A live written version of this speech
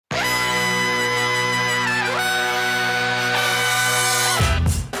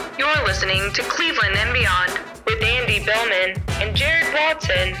listening to Cleveland and Beyond with Andy Billman and Jared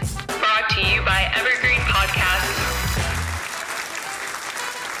Watson, brought to you by Evergreen Podcasts.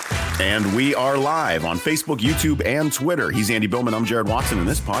 And we are live on Facebook, YouTube, and Twitter. He's Andy Billman. I'm Jared Watson, and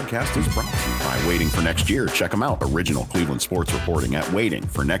this podcast is brought to you by Waiting for Next Year. Check them out. Original Cleveland sports reporting at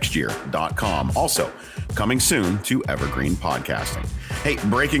waitingfornextyear.com. Also, coming soon to Evergreen Podcasting. Hey,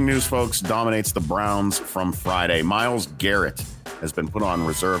 breaking news, folks, dominates the Browns from Friday. Myles Garrett has been put on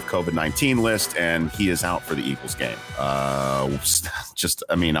reserve COVID-19 list, and he is out for the Eagles game. I'm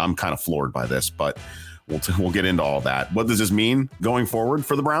kind of floored by this, but we'll get into all that. What does this mean going forward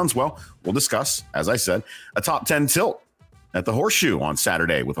for the Browns? Well, we'll discuss, as I said, a top 10 tilt at the Horseshoe on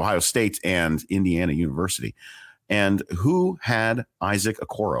Saturday with Ohio State and Indiana University. And who had Isaac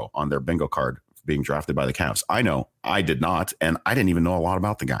Okoro on their bingo card being drafted by the Cavs? I know I did not, and I didn't even know a lot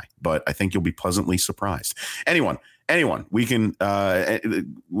about the guy, but I think you'll be pleasantly surprised. Anyone, we can,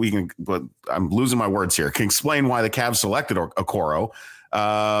 but I'm losing my words here, can explain why the Cavs selected Okoro.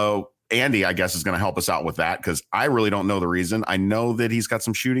 Andy, I guess, is going to help us out with that because I really don't know the reason. I know that he's got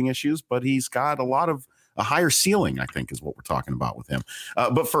some shooting issues, but he's got a higher ceiling, I think, is what we're talking about with him.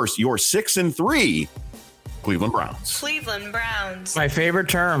 But first, your 6-3 Cleveland Browns. Cleveland Browns. My favorite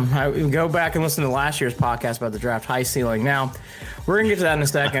term. I go back and listen to last year's podcast about the draft, high ceiling. Now, we're going to get to that in a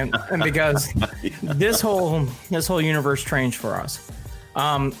second, and because this whole universe changed for us.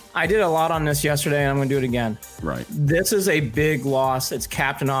 I did a lot on this yesterday, and I'm going to do it again. Right. This is a big loss. It's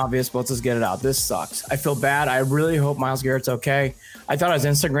Captain Obvious, but let's just get it out. This sucks. I feel bad. I really hope Myles Garrett's okay. I thought his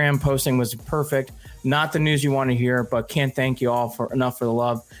Instagram posting was perfect. Not the news you want to hear, but can't thank you all enough for the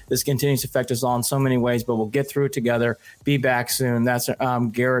love. This continues to affect us all in so many ways, but we'll get through it together. Be back soon. That's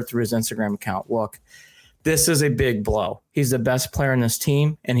Garrett through his Instagram account. Look, this is a big blow. He's the best player in this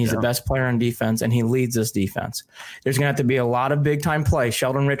team, and he's the best player on defense, and he leads this defense. There's going to have to be a lot of big-time play.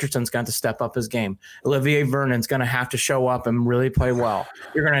 Sheldon Richardson's going to have to step up his game. Olivier Vernon's going to have to show up and really play well.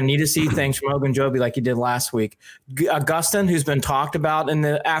 You're going to need to see things from Ogunjobi like you did last week. Augustin, who's been talked about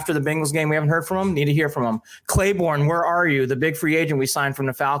after the Bengals game, we haven't heard from him. Need to hear from him. Claiborne, where are you? The big free agent we signed from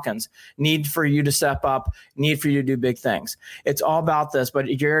the Falcons. Need for you to step up. Need for you to do big things. It's all about this. But,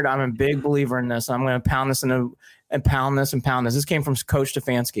 Jared, I'm a big believer in this. I'm going to pound this and pound this and pound this. This came from Coach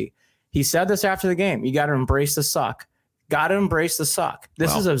Stefanski. He said this after the game. You got to embrace the suck. Got to embrace the suck.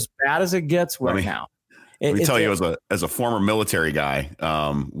 This is as bad as it gets right now. Let me tell you, as a former military guy,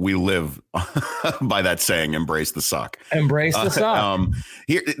 we live by that saying, embrace the suck. Embrace the suck.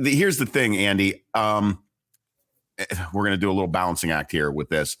 Here's the thing, Andy. We're going to do a little balancing act here with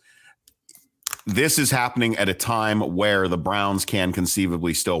this. This is happening at a time where the Browns can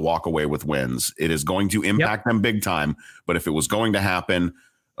conceivably still walk away with wins. It is going to impact them big time. But if it was going to happen,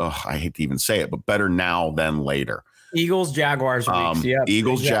 I hate to even say it, but better now than later. Eagles, Jaguars.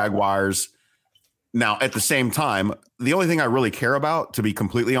 Eagles, Jaguars. Now, at the same time, the only thing I really care about, to be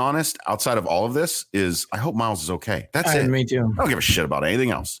completely honest, outside of all of this, is I hope Myles is okay. That's it. Me too. I don't give a shit about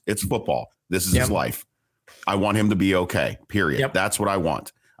anything else. It's football. This is his life. I want him to be okay, period. That's what I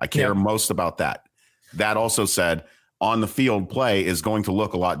want. I care most about that. That also said, on the field play is going to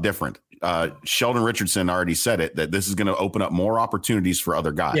look a lot different. Sheldon Richardson already said it, that this is going to open up more opportunities for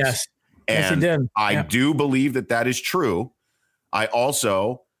other guys. Yes. And he did. I do believe that is true. I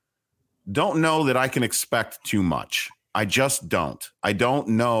also don't know that I can expect too much. I just don't. I don't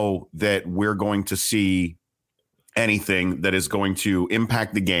know that we're going to see anything that is going to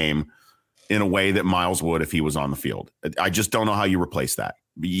impact the game in a way that Myles would if he was on the field. I just don't know how you replace that.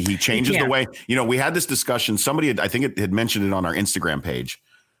 He changes the way, we had this discussion. Somebody I think it had mentioned it on our Instagram page,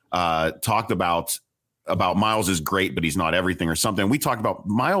 talked about Myles is great, but he's not everything or something. We talked about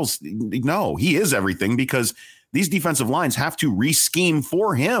Myles. No, he is everything because these defensive lines have to re-scheme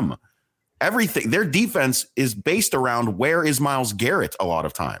for him. Everything. Their defense is based around where is Myles Garrett a lot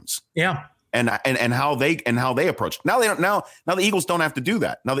of times. Yeah. And how they approach. Now the Eagles don't have to do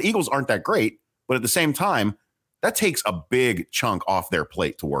that. Now the Eagles aren't that great, but at the same time, that takes a big chunk off their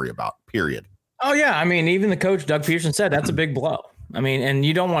plate to worry about, period. Oh, yeah. I mean, even the coach, Doug Peterson, said that's a big blow. I mean, and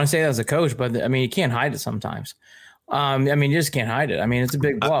you don't want to say that as a coach, but I mean, you can't hide it sometimes. You just can't hide it. I mean, it's a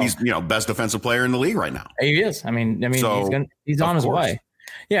big blow. He's, best defensive player in the league right now. He is. He's on his way.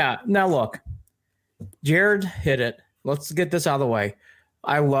 Yeah. Now, look, Jared hit it. Let's get this out of the way.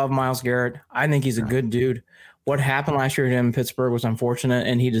 I love Myles Garrett. I think he's a good dude. What happened last year to him in Pittsburgh was unfortunate,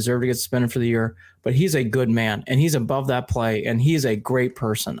 and he deserved to get suspended for the year. But he's a good man, and he's above that play, and he's a great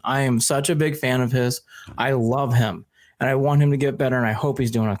person. I am such a big fan of his. I love him, and I want him to get better, and I hope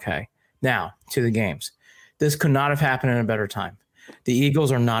he's doing okay. Now, to the games. This could not have happened in a better time. The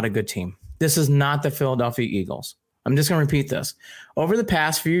Eagles are not a good team. This is not the Philadelphia Eagles. I'm just going to repeat this. Over the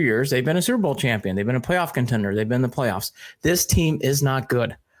past few years, they've been a Super Bowl champion. They've been a playoff contender. They've been in the playoffs. This team is not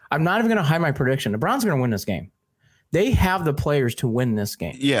good. I'm not even going to hide my prediction. The Browns are going to win this game. They have the players to win this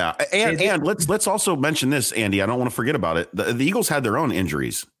game. Yeah, and let's also mention this, Andy. I don't want to forget about it. The Eagles had their own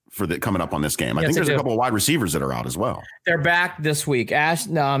injuries coming up on this game. I think there's a couple of wide receivers that are out as well. They're back this week.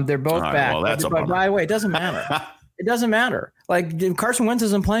 They're both back. Well, but by the way, it doesn't matter. It doesn't matter. Like Carson Wentz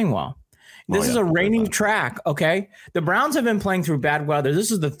isn't playing well. This is a raining track, okay? The Browns have been playing through bad weather. This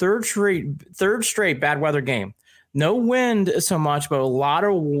is the third straight bad weather game. No wind so much, but a lot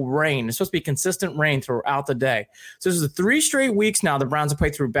of rain. It's supposed to be consistent rain throughout the day. So this is the 3 straight weeks now the Browns have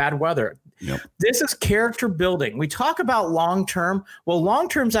played through bad weather. Yep. This is character building. We talk about long-term. Well,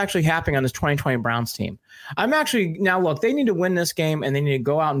 long-term is actually happening on this 2020 Browns team. Look, they need to win this game, and they need to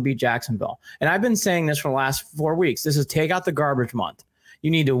go out and beat Jacksonville. And I've been saying this for the last 4 weeks. This is take out the garbage month.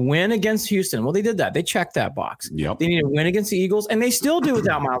 You need to win against Houston. Well, they did that. They checked that box. Yep. They need to win against the Eagles, and they still do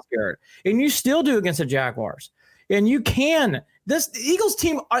without Myles Garrett. And you still do against the Jaguars. And you can. This Eagles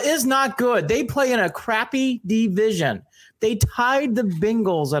team is not good. They play in a crappy division. They tied the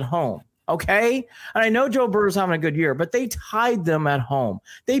Bengals at home, okay? And I know Joe Burrow's having a good year, but they tied them at home.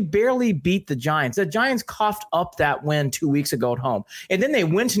 They barely beat the Giants. The Giants coughed up that win 2 weeks ago at home. And then they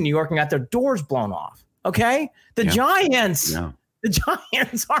went to New York and got their doors blown off, okay? The Giants. Yeah. The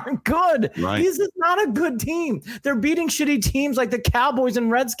Giants aren't good. Right. This is not a good team. They're beating shitty teams like the Cowboys and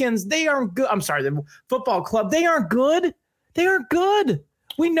Redskins. They aren't good. I'm sorry, the football club. They aren't good. They aren't good.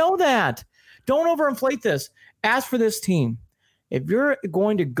 We know that. Don't overinflate this. As for this team, if you're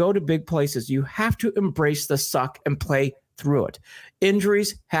going to go to big places, you have to embrace the suck and play through it.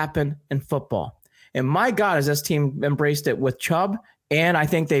 Injuries happen in football. And my God, has this team embraced it with Chubb, and I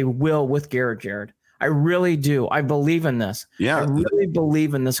think they will with Garrett, Jared. I really do. I believe in this. Yeah, I really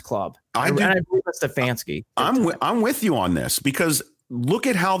believe in this club. I do. And I believe in Stefanski. I'm with you on this because look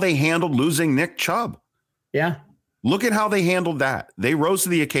at how they handled losing Nick Chubb. Yeah. Look at how they handled that. They rose to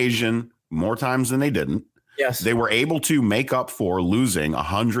the occasion more times than they didn't. Yes. They were able to make up for losing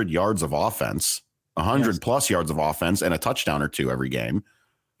 100 yards of offense, 100 plus yards of offense, and a touchdown or two every game.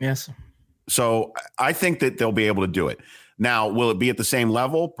 Yes. So I think that they'll be able to do it. Now, will it be at the same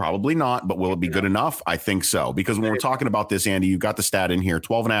level? Probably not, but will it be good enough? I think so. Because when we're talking about this, Andy, you've got the stat in here,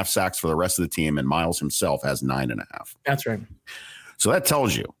 12.5 sacks for the rest of the team, and Myles himself has 9.5. That's right. So that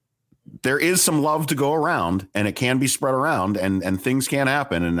tells you there is some love to go around, and it can be spread around, and things can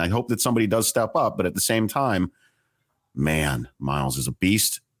happen. And I hope that somebody does step up. But at the same time, man, Myles is a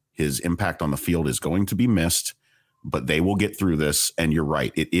beast. His impact on the field is going to be missed. But they will get through this, and you're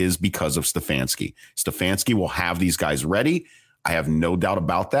right. It is because of Stefanski. Stefanski will have these guys ready. I have no doubt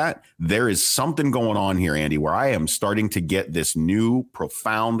about that. There is something going on here, Andy, where I am starting to get this new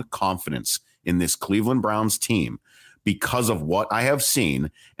profound confidence in this Cleveland Browns team because of what I have seen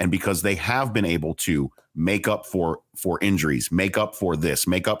and because they have been able to make up for injuries, make up for this,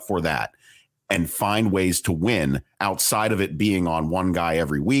 make up for that, and find ways to win outside of it being on one guy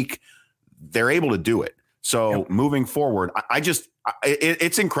every week. They're able to do it. So moving forward,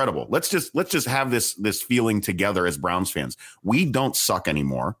 it's incredible. Let's just have this feeling together as Browns fans. We don't suck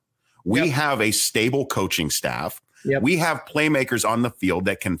anymore. We have a stable coaching staff. Yep. We have playmakers on the field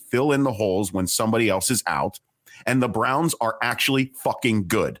that can fill in the holes when somebody else is out. And the Browns are actually fucking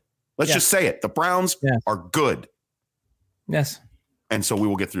good. Let's just say it. The Browns are good. Yes. And so we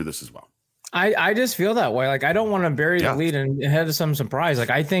will get through this as well. I just feel that way. Like, I don't want to bury the lead and head to some surprise. Like,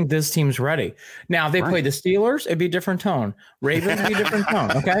 I think this team's ready. Now, if they play the Steelers, it'd be a different tone. Ravens would be a different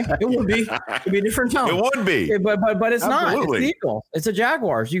tone. Okay. It would be. It'd be a different tone. It would be. But it's Absolutely. not. It's the Eagles. It's the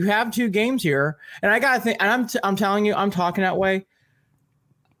Jaguars. You have 2 games here. And I got to think, and I'm telling you, I'm talking that way.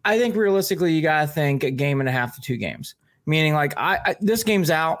 I think realistically, you got to think a game and a half to 2 games. Meaning, like, this game's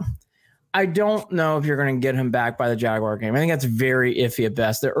out. I don't know if you're going to get him back by the Jaguar game. I think that's very iffy at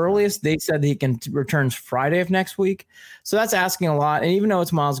best. The earliest they said he can returns Friday of next week. So that's asking a lot. And even though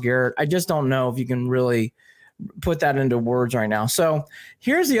it's Myles Garrett, I just don't know if you can really put that into words right now. So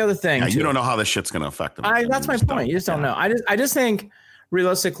here's the other thing. You don't know how this shit's going to affect them. That's my point. You just don't know. I just think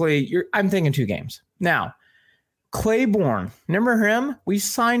realistically, I'm thinking 2 games. Now, Claiborne, remember him? We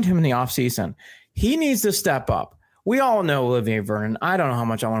signed him in the offseason. He needs to step up. We all know Olivier Vernon. I don't know how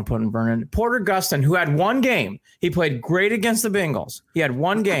much I want to put in Vernon. Porter Gustin, who had 1 game. He played great against the Bengals. He had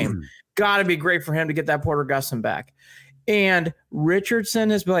 1 game. Got to be great for him to get that Porter Gustin back. And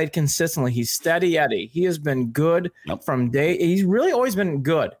Richardson has played consistently. He's steady Eddie. He has been good from day. He's really always been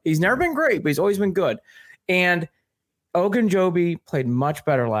good. He's never been great, but he's always been good. And Ogunjobi played much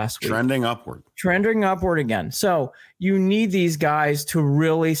better last week. Trending upward again. So you need these guys to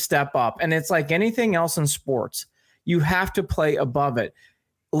really step up. And it's like anything else in sports. You have to play above it.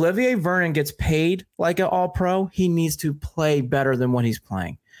 Olivier Vernon gets paid like an all-pro. He needs to play better than what he's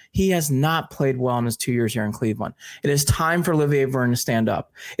playing. He has not played well in his 2 years here in Cleveland. It is time for Olivier Vernon to stand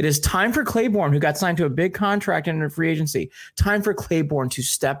up. It is time for Claiborne, who got signed to a big contract in a free agency. Time for Claiborne to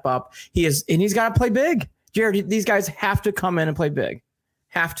step up. He's got to play big. Jared, these guys have to come in and play big.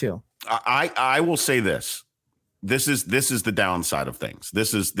 Have to. I will say this. This is the downside of things.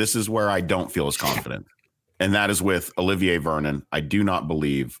 This is where I don't feel as confident. And that is with Olivier Vernon. I do not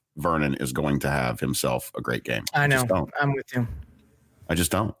believe Vernon is going to have himself a great game. I know. I'm with you. I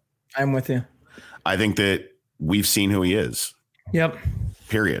just don't. I'm with you. I think that we've seen who he is. Yep.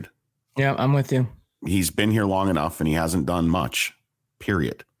 Period. Yeah, I'm with you. He's been here long enough and he hasn't done much.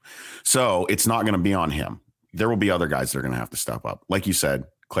 Period. So it's not going to be on him. There will be other guys that are going to have to step up. Like you said,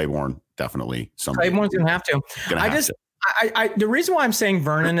 Claiborne, definitely. Claiborne's going to have to. The reason why I'm saying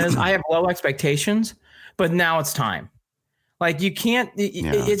Vernon is I have low expectations, but now it's time. Like you can't,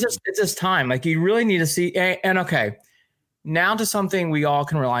 it's just time. Like you really need to see. And okay, now to something we all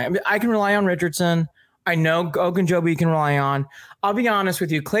can rely on. I mean, I can rely on Richardson. I know Ogunjobi can rely on. I'll be honest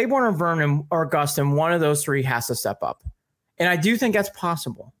with you, Claiborne or Vernon or Augustin, one of those three has to step up. And I do think that's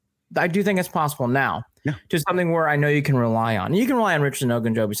possible. I do think it's possible now. Yeah. To something where I know you can rely on. You can rely on Richardson and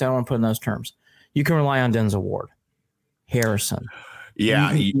Ogunjobi, so I don't want to put in those terms. You can rely on Denzel Ward, Harrison.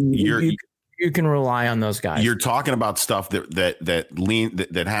 Yeah, you can rely on those guys. You're talking about stuff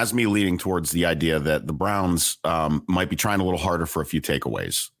that has me leaning towards the idea that the Browns might be trying a little harder for a few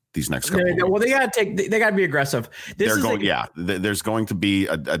takeaways these next couple. Well, they got to be aggressive. There's going to be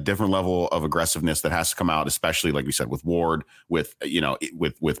a different level of aggressiveness that has to come out, especially like we said with Ward, with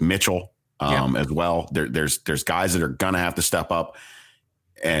Mitchell as well. There's guys that are gonna have to step up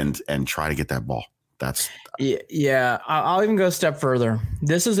and try to get that ball. I'll even go a step further.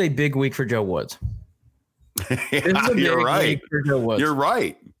 This is a big week for Joe Woods. You're right. You're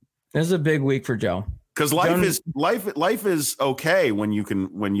right. This is a big week for Joe. Because life is okay when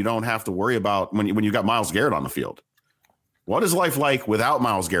you don't have to worry about when you got Myles Garrett on the field. What is life like without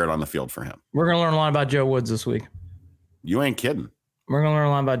Myles Garrett on the field for him? We're gonna learn a lot about Joe Woods this week. You ain't kidding. We're gonna learn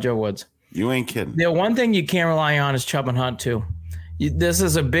a lot about Joe Woods. You ain't kidding. The one thing you can't rely on is Chubb and Hunt too. This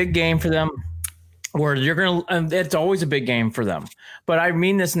is a big game for them. Where it's always a big game for them. But I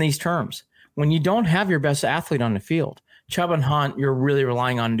mean this in these terms. When you don't have your best athlete on the field, Chubb and Hunt, you're really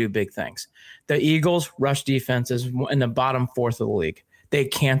relying on to do big things. The Eagles' rush defense is in the bottom fourth of the league. They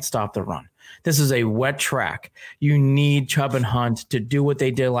can't stop the run. This is a wet track. You need Chubb and Hunt to do what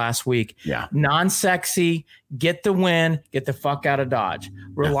they did last week. Yeah. Non-sexy, get the win, get the fuck out of Dodge.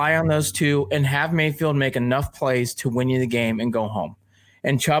 Rely on those two and have Mayfield make enough plays to win you the game and go home.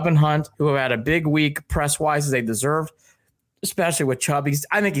 And Chubb and Hunt, who have had a big week press-wise as they deserved, especially with Chubb.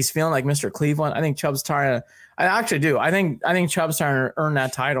 I think he's feeling like Mr. Cleveland. I think Chubb's trying to – I actually do. I think Chubb's trying to earn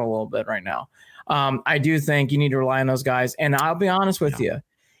that title a little bit right now. I do think you need to rely on those guys. And I'll be honest with you.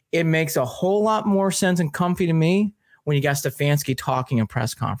 It makes a whole lot more sense and comfy to me when you got Stefanski talking in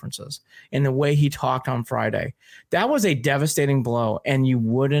press conferences and the way he talked on Friday. That was a devastating blow, and you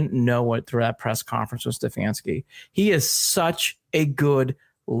wouldn't know it through that press conference with Stefanski. He is such a good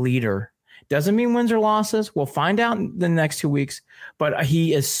leader. Doesn't mean wins or losses. We'll find out in the next 2 weeks, but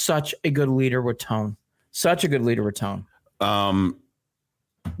he is such a good leader with tone. Such a good leader with tone.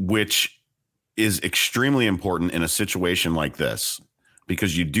 Which is extremely important in a situation like this,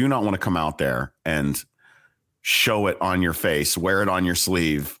 because you do not want to come out there and show it on your face, wear it on your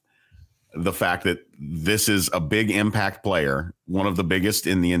sleeve. The fact that this is a big impact player, one of the biggest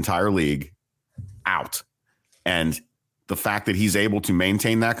in the entire league, out. And the fact that he's able to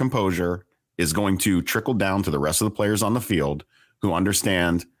maintain that composure is going to trickle down to the rest of the players on the field who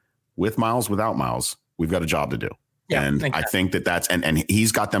understand with Myles, without Myles, we've got a job to do. Yeah, and I think that's, and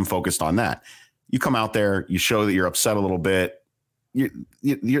he's got them focused on that. You come out there, you show that you're upset a little bit. You're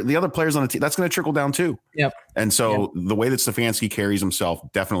the other players on the team, that's going to trickle down too. Yep. And so the way that Stefanski carries himself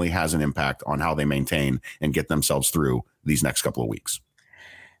definitely has an impact on how they maintain and get themselves through these next couple of weeks.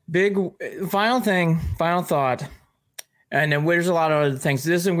 Big final thought. And then there's a lot of other things.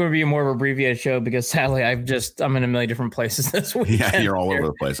 This is going to be more of an abbreviated show because sadly I'm in a million different places this week. Yeah, you're all over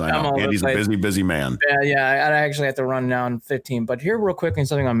the place. I know. Andy's a busy man. Yeah. I actually have to run now in 15. But here real quickly,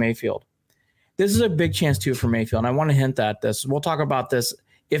 something on Mayfield. This is a big chance too for Mayfield. And I want to hint at this. We'll talk about this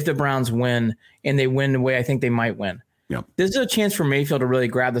if the Browns win and they win the way I think they might win. Yep. This is a chance for Mayfield to really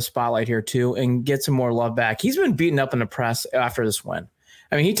grab the spotlight here too and get some more love back. He's been beaten up in the press after this win.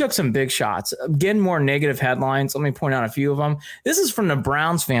 I mean, he took some big shots, getting more negative headlines. Let me point out a few of them. This is from the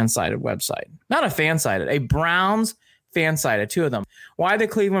Browns fan-sided website. Not a fan-sided, a Browns fan-sided, two of them. Why the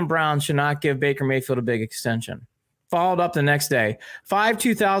Cleveland Browns should not give Baker Mayfield a big extension. Followed up the next day.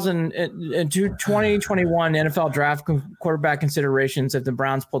 2021 NFL draft quarterback considerations if the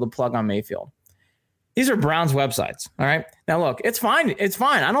Browns pull the plug on Mayfield. These are Browns websites. All right. Now, look, it's fine. It's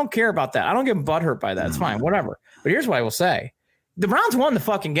fine. I don't care about that. I don't get butthurt by that. It's fine. Whatever. But here's what I will say. The Browns won the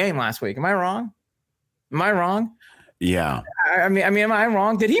fucking game last week. Am I wrong? Yeah. I mean, am I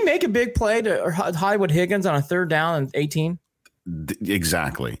wrong? Did he make a big play to Hollywood Higgins on a 3rd down and 18?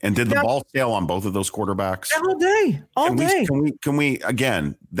 Exactly. And did the ball sail on both of those quarterbacks? All day. Can we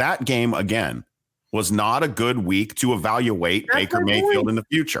again, that game again was not a good week to evaluate Baker Mayfield in the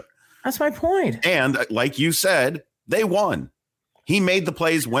future. That's my point. And like you said, they won. He made the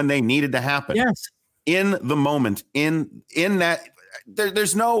plays when they needed to happen. Yes. In the moment, in that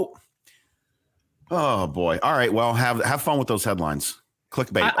there's no, oh boy. All right. Well, have fun with those headlines.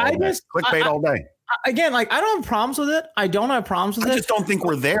 Clickbait. Clickbait all day. Again, like, I don't have problems with it. I don't have problems with it. I just don't think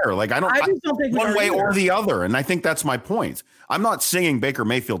we're there. Like, I just don't think one way or the other. And I think that's my point. I'm not singing Baker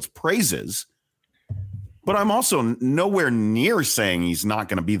Mayfield's praises, but I'm also nowhere near saying he's not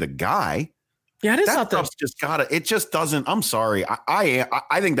going to be the guy. Yeah, it is that stuff's just gotta. It just doesn't. I'm sorry. I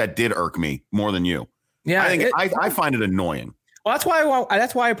think that did irk me more than you. Yeah, I find it annoying. Well,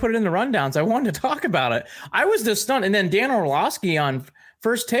 that's why I put it in the rundowns. I wanted to talk about it. I was just stunned. And then Dan Orlovsky on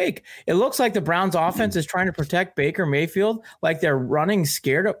First Take, it looks like the Browns offense is trying to protect Baker Mayfield, like they're running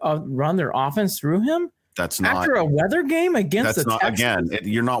scared of run their offense through him. That's not after a weather game against the Texans. Again,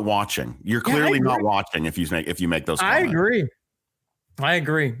 you're not watching. You're clearly not watching if you make those comments. I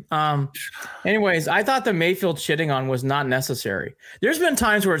agree. Anyways, I thought the Mayfield shitting on was not necessary. There's been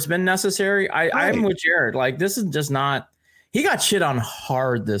times where it's been necessary. I'm with Jared. Like, this is just not. He got shit on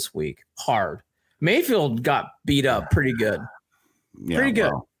hard this week. Hard. Mayfield got beat up pretty good. Yeah, pretty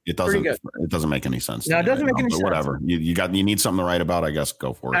good. Well, it doesn't make any sense. No, it doesn't make any sense. Whatever. You need something to write about. I guess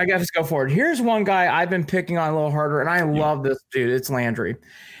go for it. I guess go for it. Here's one guy I've been picking on a little harder, and I love this dude. It's Landry.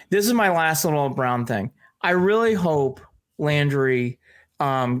 This is my last little Brown thing. I really hope Landry.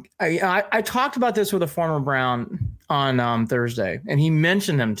 I talked about this with a former Brown on Thursday, and he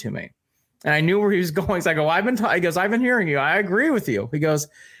mentioned him to me, and I knew where he was going. He's like, "Oh, I've been hearing you. I agree with you." He goes,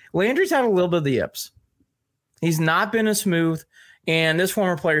 "Landry's had a little bit of the yips. He's not been as smooth." And this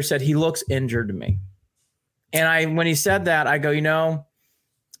former player said he looks injured to me. And when he said that, I go,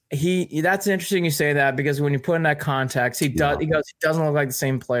 that's interesting you say that, because when you put in that context, he goes, he doesn't look like the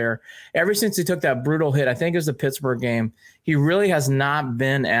same player. Ever since he took that brutal hit, I think it was the Pittsburgh game, he really has not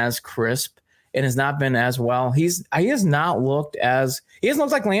been as crisp and has not been as well. He hasn't looked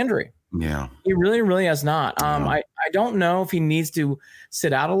like Landry. Yeah. He really, really has not. I don't know if he needs to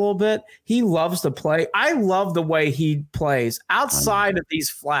sit out a little bit. He loves to play. I love the way he plays outside of these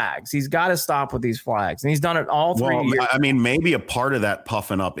flags. He's got to stop with these flags. And he's done it all 3 years. I mean, maybe a part of that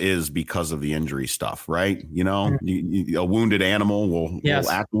puffing up is because of the injury stuff, right? A wounded animal will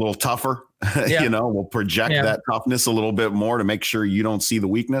act a little tougher. Yeah. Will project that toughness a little bit more to make sure you don't see the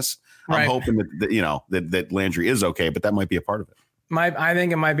weakness. Right. I'm hoping that Landry is okay, but that might be a part of it. I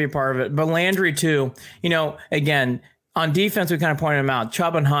think it might be part of it. But Landry, too, again, on defense, we kind of pointed him out.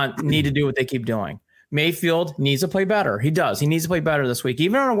 Chubb and Hunt need to do what they keep doing. Mayfield needs to play better. He does. He needs to play better this week.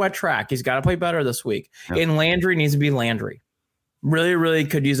 Even on a wet track, he's got to play better this week. Yep. And Landry needs to be Landry. Really, really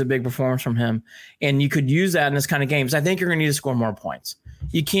could use a big performance from him. And you could use that in this kind of games. I think you're going to need to score more points.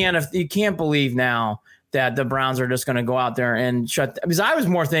 You can't believe now that the Browns are just going to go out there and shut. Because I was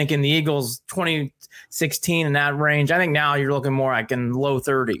more thinking the Eagles 2016 in that range. I think now you're looking more like in low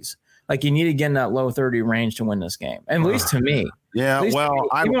 30s. Like, you need to get in that low 30 range to win this game. At least to me. Yeah. Well,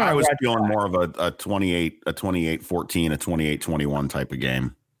 I was feeling more of a 28-14, a 28-21 type of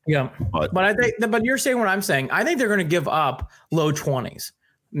game. Yeah. But you're saying what I'm saying. I think they're going to give up low 20s,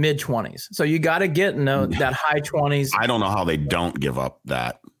 mid 20s. So you got to get in that high 20s. I don't know how they don't give up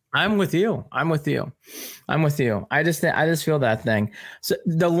that. I'm with you. I just feel that thing. So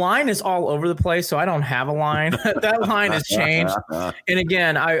the line is all over the place. So I don't have a line. That line has changed. And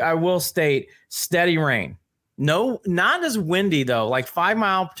again, I will state steady rain. No, not as windy though. Like 5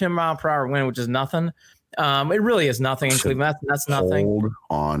 mile, 10 mile per hour wind, which is nothing. It really is nothing in Cleveland. That's nothing. Hold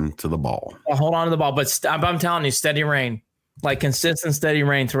on to the ball. Hold on to the ball. But I'm telling you, steady rain. Like consistent, steady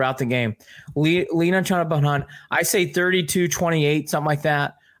rain throughout the game. Lean on Chubb and Hunt. I say 32-28, something like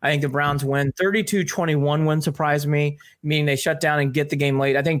that. I think the Browns win. 32-21 wouldn't surprise me, meaning they shut down and get the game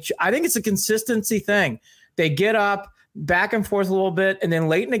late. I think it's a consistency thing. They get up, back and forth a little bit, and then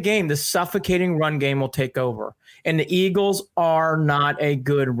late in the game, the suffocating run game will take over. And the Eagles are not a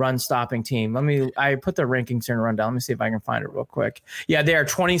good run-stopping team. I put the rankings here in a rundown. Let me see if I can find it real quick. Yeah, they are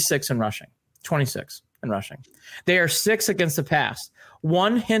 26 in rushing. 26 in rushing. They are 6 against the pass.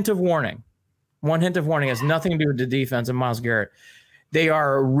 One hint of warning. One hint of warning has nothing to do with the defense and Myles Garrett. They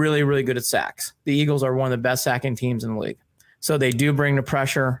are really, really good at sacks. The Eagles are one of the best sacking teams in the league. So they do bring the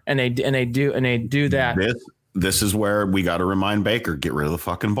pressure, and they do that. This is where we got to remind Baker, get rid of the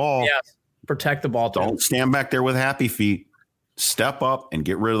fucking ball. Yes, protect the ball. Don't stand back there with happy feet. Step up and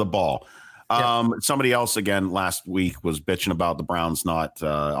get rid of the ball. Somebody else again last week was bitching about the Browns not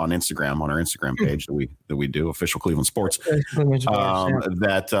on Instagram, on our Instagram page that we do, Official Cleveland Sports,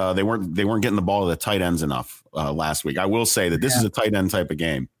 that they weren't getting the ball to the tight ends enough last week. I will say that this is a tight end type of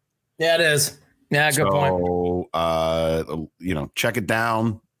game. Yeah, it is. Yeah, good point. Check it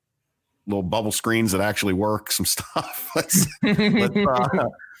down. Little bubble screens that actually work. Some stuff.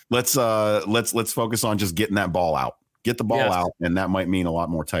 Let's focus on just getting that ball out. Get the ball out, and that might mean a lot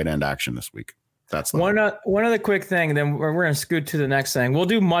more tight end action this week. That's one other quick thing. Then we're going to scoot to the next thing. We'll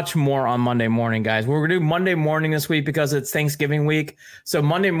do much more on Monday morning, guys. We're going to do Monday morning this week because it's Thanksgiving week. So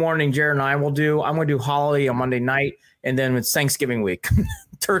Monday morning, Jared and I'm going to do holiday on Monday night, and then it's Thanksgiving week.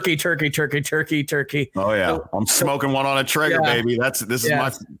 Turkey. Oh yeah, I'm smoking one on a trigger, baby. This is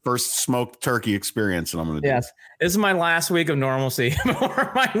my first smoked turkey experience, and I'm gonna do. Yes, this is my last week of normalcy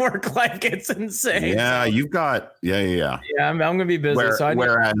before my work life gets insane. Yeah, you've got Yeah, I'm gonna be busy. Whereas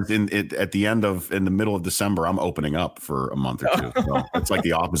in the middle of December, I'm opening up for a month or two. So it's like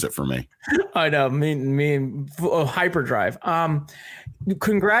the opposite for me. I know. Me hyperdrive.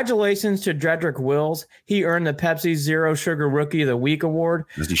 Congratulations to Jedrick Wills. He earned the Pepsi Zero Sugar Rookie of the Week award.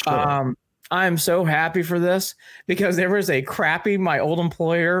 I'm so happy for this because there was a crappy, my old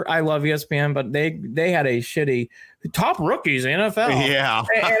employer, I love ESPN, but they had a shitty top rookies in NFL. Yeah.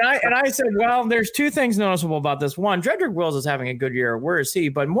 and I said, well, there's two things noticeable about this. One, Jedrick Wills is having a good year. Where is he?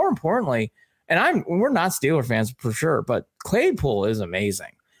 But more importantly, we're not Steeler fans for sure, but Claypool is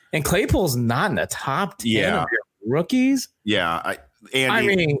amazing. And Claypool's not in the top 10 of your rookies. Yeah.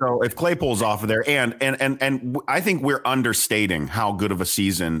 So if Claypool's off of there, and I think we're understating how good of a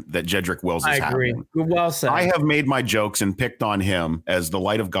season that Jedrick Wills is having. Well said. I have made my jokes and picked on him as the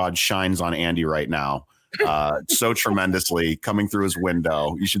light of God shines on Andy right now, so tremendously coming through his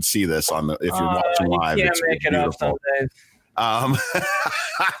window. You should see this if you're watching live. You can't make it up some days.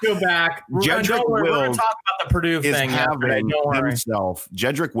 Go back. Jedrick Wills. We're going to talk about the Purdue thing.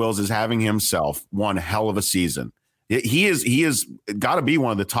 Jedrick Wills is having himself one hell of a season. He is got to be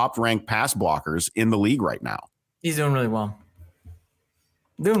one of the top ranked pass blockers in the league right now. He's doing really well.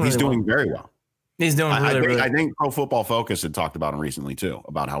 He's doing very well. He's doing really well. I think Pro Football Focus had talked about him recently too,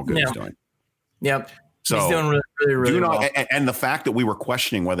 about how good he's doing. Yep. So he's doing really well. And the fact that we were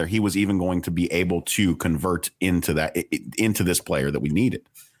questioning whether he was even going to be able to convert into this player that we needed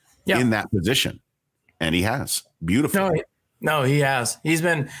in that position. And he has. Beautiful. No, he has. He's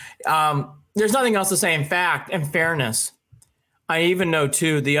been there's nothing else to say. In fact, in fairness, I even know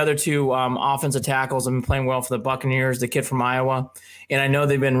the other two offensive tackles have been playing well for the Buccaneers, the kid from Iowa. And I know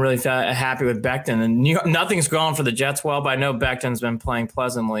they've been really happy with Becton. And nothing's going for the Jets well, but I know Becton's been playing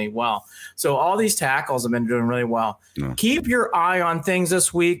pleasantly well. So all these tackles have been doing really well. Yeah. Keep your eye on things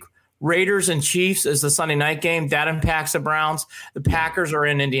this week. Raiders and Chiefs is the Sunday night game. That impacts the Browns. The Packers are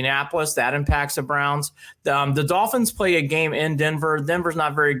in Indianapolis. That impacts the Browns. The Dolphins play a game in Denver. Denver's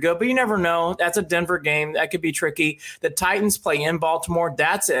not very good, but you never know. That's a Denver game. That could be tricky. The Titans play in Baltimore.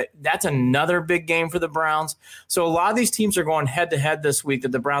 That's another big game for the Browns. So a lot of these teams are going head-to-head this week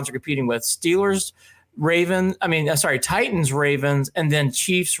that the Browns are competing with. Titans, Ravens, and then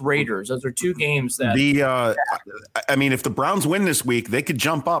Chiefs, Raiders. Those are two games that if the Browns win this week, they could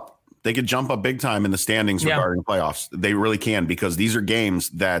jump up. They could jump up big time in the standings regarding the playoffs. They really can, because these are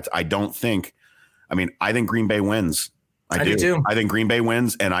games that I think Green Bay wins. I do too. I think Green Bay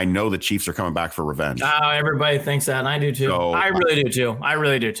wins, and I know the Chiefs are coming back for revenge. Everybody thinks that, and I do too. So, I really do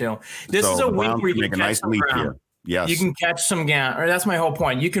too. This is a week where you can make a nice leap here. Yes. You can catch some ground, or that's my whole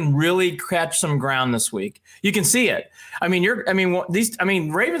point. You can really catch some ground this week. You can see it.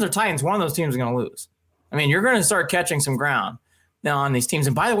 Ravens or Titans, one of those teams is going to lose. You're going to start catching some ground now on these teams.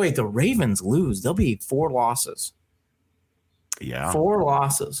 And by the way, if the Ravens lose, they'll be 4 losses. Yeah. 4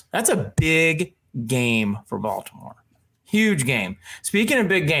 losses. That's a big game for Baltimore. Huge game. Speaking of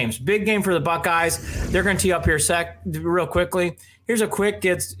big games, big game for the Buckeyes. They're going to tee up here real quickly. Here's a quick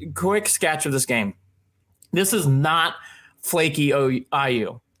sketch of this game. This is not flaky IU.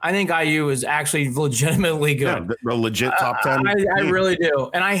 I think IU is actually legitimately good. Yeah, the legit top 10. I really do.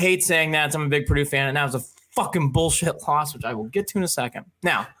 And I hate saying that. I'm a big Purdue fan, and that was a fucking bullshit loss, which I will get to in a second.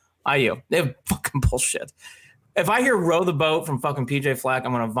 Now, IU, they have fucking bullshit. If I hear row the boat from fucking PJ Fleck,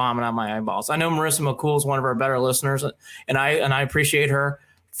 I'm going to vomit out my eyeballs. I know Marissa McCool is one of our better listeners, and I appreciate her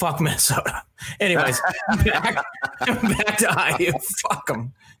Fuck Minnesota. Anyways, back to IU. Fuck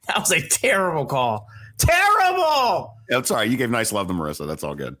them. That was a terrible call. Terrible. That's all right. You gave nice love to Marissa. That's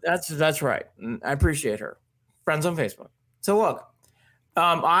all good. That's right. I appreciate her. Friends on Facebook. So look,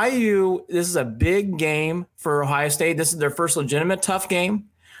 IU, this is a big game for Ohio State. This is their first legitimate tough game.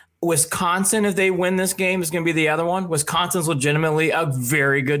 Wisconsin, if they win this game, is going to be the other one. Wisconsin's legitimately a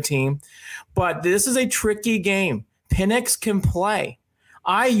very good team. But this is a tricky game. Penix can play.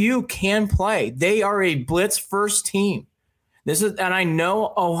 IU can play. They are a blitz first team. And I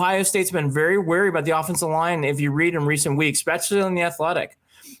know Ohio State's been very wary about the offensive line. If you read in recent weeks, especially in the Athletic,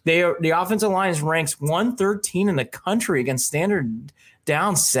 the offensive line ranks 113 in the country against standard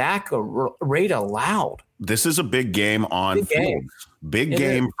down sack rate allowed. This is a big game on Fields. Big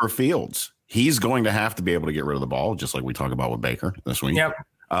game for Fields. He's going to have to be able to get rid of the ball, just like we talk about with Baker this week. Yep.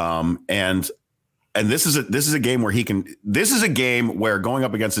 And this is a game where going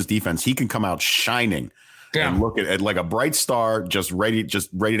up against this defense, he can come out shining and look at like a bright star, just ready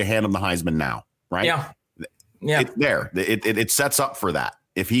to hand him the Heisman now. Right. Yeah. It's there. It sets up for that.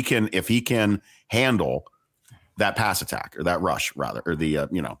 If he can handle that pass attack or that rush rather, or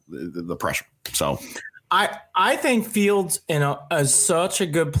the pressure. So I think Fields is such a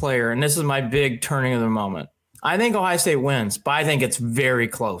good player. And this is my big turning of the moment. I think Ohio State wins, but I think it's very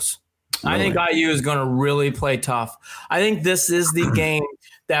close. Really? I think IU is going to really play tough. I think this is the game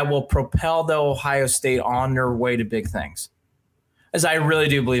that will propel the Ohio State on their way to big things. As I really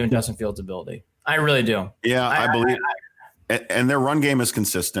do believe in Justin Fields' ability. I really do. Yeah, I believe. And their run game is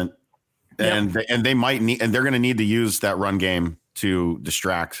consistent. And they might need, and they're going to need to use that run game to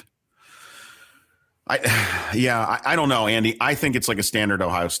distract. I don't know, Andy. I think it's like a standard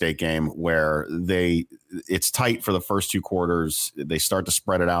Ohio State game where it's tight for the first two quarters. They start to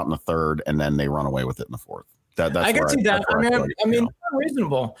spread it out in the third, and then they run away with it in the fourth. I can see that. I mean, not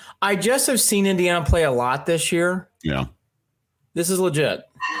reasonable. I just have seen Indiana play a lot this year. Yeah, this is legit.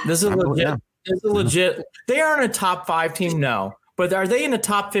 This is legit. They aren't a top 5 team, no. But are they in the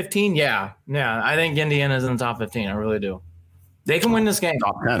top 15? Yeah. I think Indiana's in the top 15. I really do. They can win this game.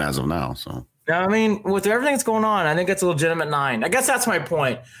 Top 10 as of now. So. I mean, with everything that's going on, I think it's a legitimate 9. I guess that's my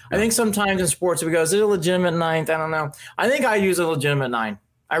point. I think sometimes in sports, we go, is it a legitimate 9th? I don't know. I think I use a legitimate 9.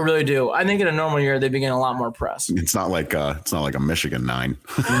 I really do. I think in a normal year, they begin a lot more press. It's not like a Michigan 9.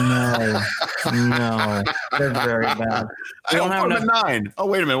 No, they're very bad. They don't have a 9. Oh,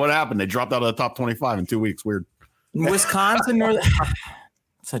 wait a minute. What happened? They dropped out of the top 25 in 2 weeks. Weird. Wisconsin,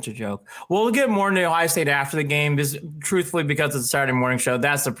 such a joke. We'll get more into Ohio State after the game, because it's a Saturday morning show.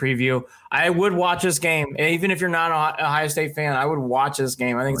 That's the preview. I would watch this game. Even if you're not an Ohio State fan, I would watch this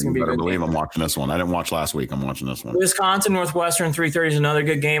game. I think it's going to be a good game. I'm watching this one. I didn't watch last week. I'm watching this one. Wisconsin, Northwestern, 3:30 is another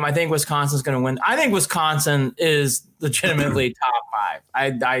good game. I think Wisconsin's going to win. I think Wisconsin is legitimately top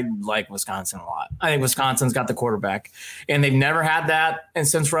 5. I like Wisconsin a lot. I think Wisconsin's got the quarterback, and they've never had that and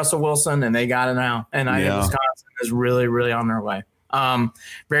since Russell Wilson, and they got it now. And I think Wisconsin is really, really on their way.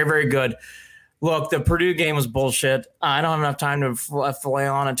 Very, very good. Look, the Purdue game was bullshit. I don't have enough time to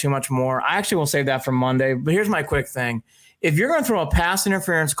flail on it too much more. I actually will save that for Monday. But here's my quick thing. If you're going to throw a pass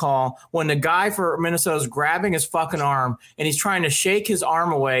interference call when the guy for Minnesota is grabbing his fucking arm and he's trying to shake his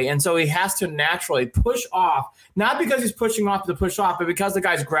arm away, and so he has to naturally push off, not because he's pushing off to push off, but because the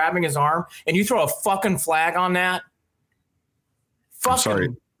guy's grabbing his arm, and you throw a fucking flag on that,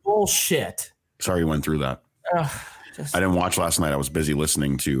 fucking bullshit. Sorry you went through that. I didn't watch last night. I was busy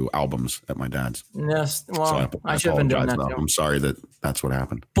listening to albums at my dad's. Yes. Well, so I should have been doing that too. I'm sorry that's what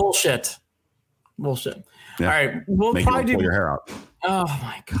happened. Bullshit. Yeah. All right. We'll probably pull your hair out. Oh,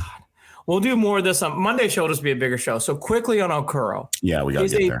 my God. We'll do more of this on Monday. Show will just be a bigger show. So quickly on Okoro. Yeah, we got to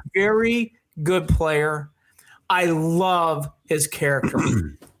get there. He's a very good player. I love his character.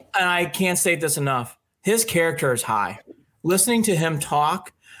 And I can't state this enough. His character is high. Listening to him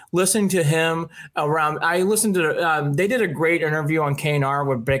talk, listening to him around. I listened to they did a great interview on KNR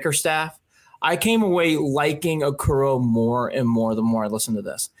with Bickerstaff. I came away liking Okoro more and more the more I listened to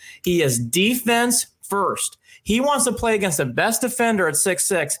this. He is defense first. He wants to play against the best defender at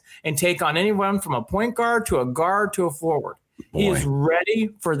 6'6" and take on anyone from a point guard to a forward. Boy. He is ready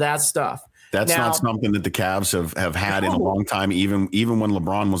for that stuff. That's not something that the Cavs have had in a long time. Even when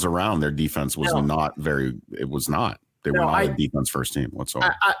LeBron was around, their defense was not very. It was not. They were not a defense first team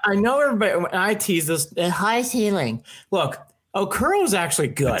whatsoever. I know everybody. When I tease this, high ceiling. Look, Okoro is actually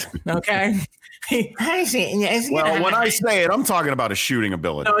good. Okay. Well, when I say it, I'm talking about his shooting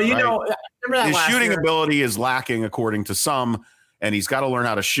ability. No, remember that his shooting ability is lacking according to some, and he's got to learn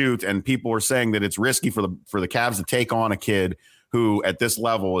how to shoot. And people are saying that it's risky for the Cavs to take on a kid who at this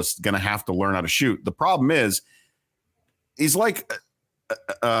level is going to have to learn how to shoot. The problem is he's like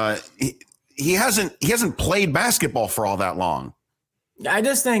he hasn't played basketball for all that long. I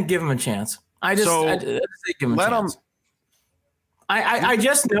just think give him a chance. I just think give him a chance. I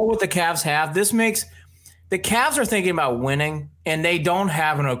just know what the Cavs have. This makes the Cavs are thinking about winning, and they don't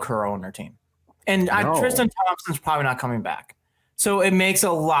have an Okoro on their team. And Tristan Thompson's probably not coming back. So it makes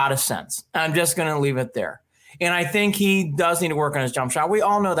a lot of sense. I'm just going to leave it there. And I think he does need to work on his jump shot. We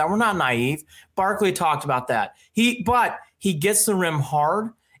all know that. We're not naive. Barkley talked about that. But he gets the rim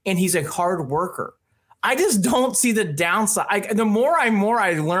hard, and he's a hard worker. I just don't see the downside. The more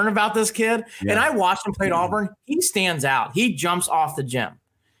I learn about this kid, and I watched him play at Auburn, he stands out. He jumps off the gym.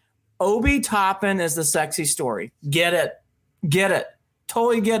 Obi Toppin is the sexy story. Get it.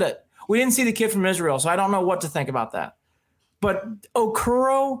 Totally get it. We didn't see the kid from Israel, so I don't know what to think about that. But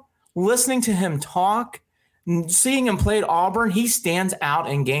Okoro, listening to him talk, seeing him play at Auburn, he stands out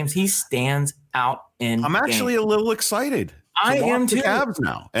in games. I'm actually a little excited. I am too. The Cavs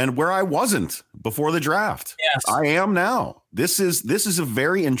now, and where I wasn't before the draft. Yes, I am now. This is a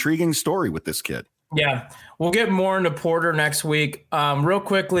very intriguing story with this kid. Yeah, we'll get more into Porter next week. Real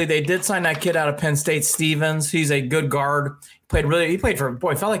quickly, they did sign that kid out of Penn State, Stevens. He's a good guard. He played for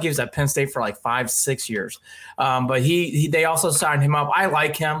felt like he was at Penn State for like 5-6 years. But they also signed him up. I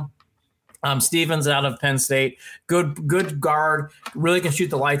like him. Stevens out of Penn State, good guard, really can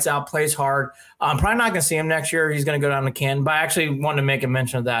shoot the lights out, plays hard. I'm probably not going to see him next year. He's going to go down to Canton, but I actually wanted to make a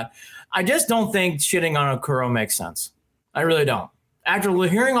mention of that. I just don't think shitting on Okoro makes sense. I really don't. After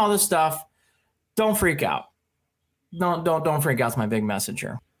hearing all this stuff, don't freak out. Don't freak out. It's my big message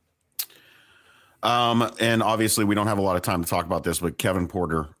here. And obviously we don't have a lot of time to talk about this, but Kevin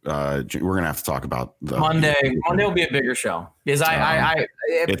Porter, we're going to have to talk about Monday. Monday will be a bigger show because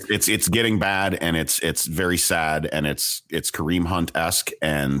it's getting bad, and it's very sad, and it's Kareem Hunt-esque.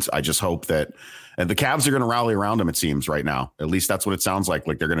 And I just hope that the Cavs are going to rally around him. It seems right now, at least that's what it sounds like.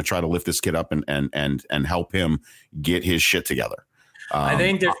 Like they're going to try to lift this kid up and help him get his shit together. I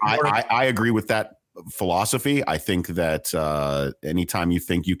think I agree with that philosophy. I think that anytime you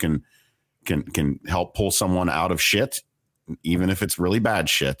think you can help pull someone out of shit, even if it's really bad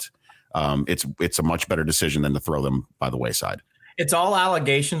shit, it's a much better decision than to throw them by the wayside. It's all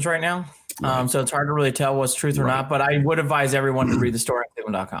allegations right now. Right. So it's hard to really tell what's truth or not, but I would advise everyone to read the story on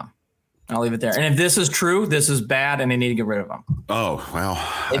Cleveland.com. I'll leave it there. And if this is true, this is bad, and they need to get rid of them. Oh, well.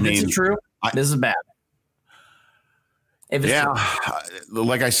 If it's true, this is bad.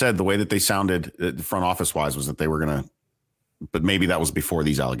 Like I said, the way that they sounded front office wise was that they were going to, but maybe that was before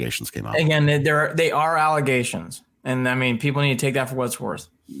these allegations came out. Again, they are allegations. And I mean, people need to take that for what it's worth.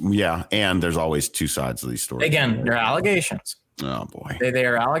 Yeah. And there's always two sides of these stories. Again, they're allegations. Oh boy. They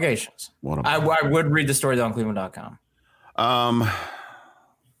are allegations. I would read the story on Cleveland.com.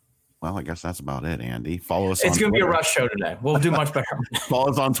 Well, I guess that's about it, Andy. Follow us. It's going to be a rush show today. We'll do much better.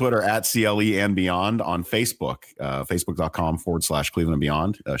 Follow us on Twitter at CLE and Beyond, on Facebook, facebook.com/Cleveland and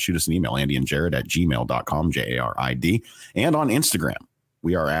Beyond. Shoot us an email, andyandjared@gmail.com, JARID. And on Instagram,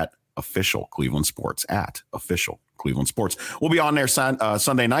 we are at Official Cleveland Sports, at Official Cleveland Sports. We'll be on there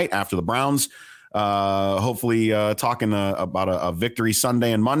Sunday night after the Browns, hopefully talking about a victory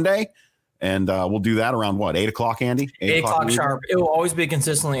Sunday and Monday. And we'll do that around 8 o'clock, Andy? 8 o'clock sharp. It will always be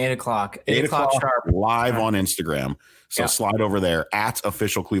consistently 8 o'clock. 8 o'clock sharp. Live on Instagram. So slide over there at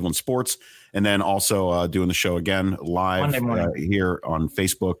Official Cleveland Sports. And then also doing the show again live here on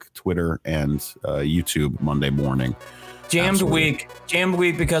Facebook, Twitter, and YouTube Monday morning. Jammed week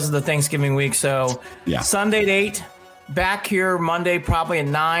because of the Thanksgiving week. So Sunday at 8. Back here Monday, probably at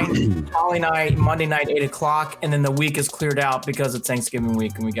 9, Holly night, Monday night, 8 o'clock. And then the week is cleared out because it's Thanksgiving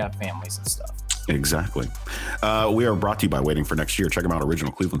week and we got families and stuff. Exactly. We are brought to you by Waiting for Next Year. Check them out,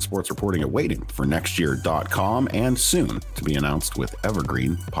 original Cleveland sports reporting at waitingfornextyear.com, and soon to be announced with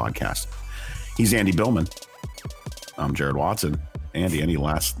Evergreen Podcast. He's Andy Billman. I'm Jared Watson. Andy, any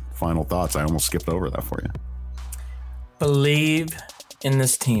last final thoughts? I almost skipped over that for you. Believe in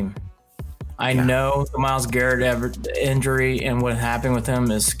this team. I know the Myles Garrett injury and what happened with him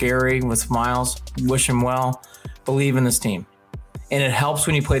is scary with Myles. Wish him well. Believe in this team. And it helps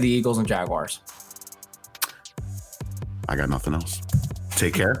when you play the Eagles and Jaguars. I got nothing else.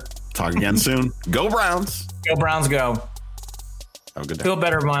 Take care. Talk again soon. Go Browns. Go Browns, go. Have a good day. Feel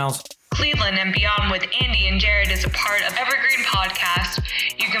better, Myles. Cleveland and Beyond with Andy and Jared is a part of Evergreen Podcast.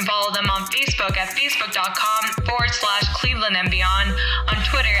 You can follow them on Facebook at facebook.com/Cleveland and Beyond, on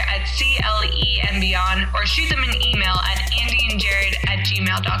Twitter at CLE and Beyond, or shoot them an email at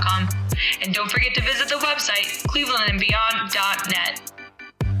andyandjared@gmail.com. And don't forget to visit the website, clevelandandbeyond.net.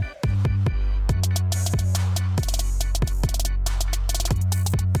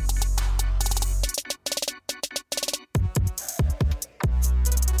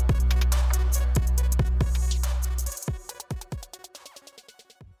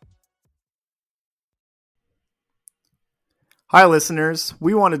 Hi, listeners.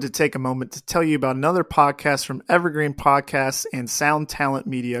 We wanted to take a moment to tell you about another podcast from Evergreen Podcasts and Sound Talent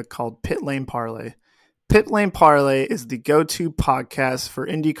Media called Pit Lane Parlay. Pit Lane Parlay is the go-to podcast for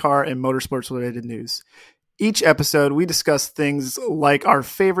IndyCar and motorsports-related news. Each episode, we discuss things like our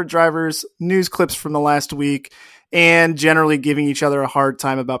favorite drivers, news clips from the last week, and generally giving each other a hard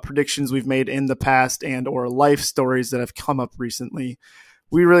time about predictions we've made in the past and or life stories that have come up recently.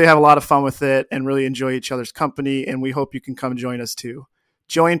 We really have a lot of fun with it and really enjoy each other's company, and we hope you can come join us too.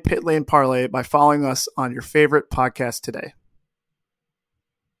 Join Pit Lane Parlay by following us on your favorite podcast today.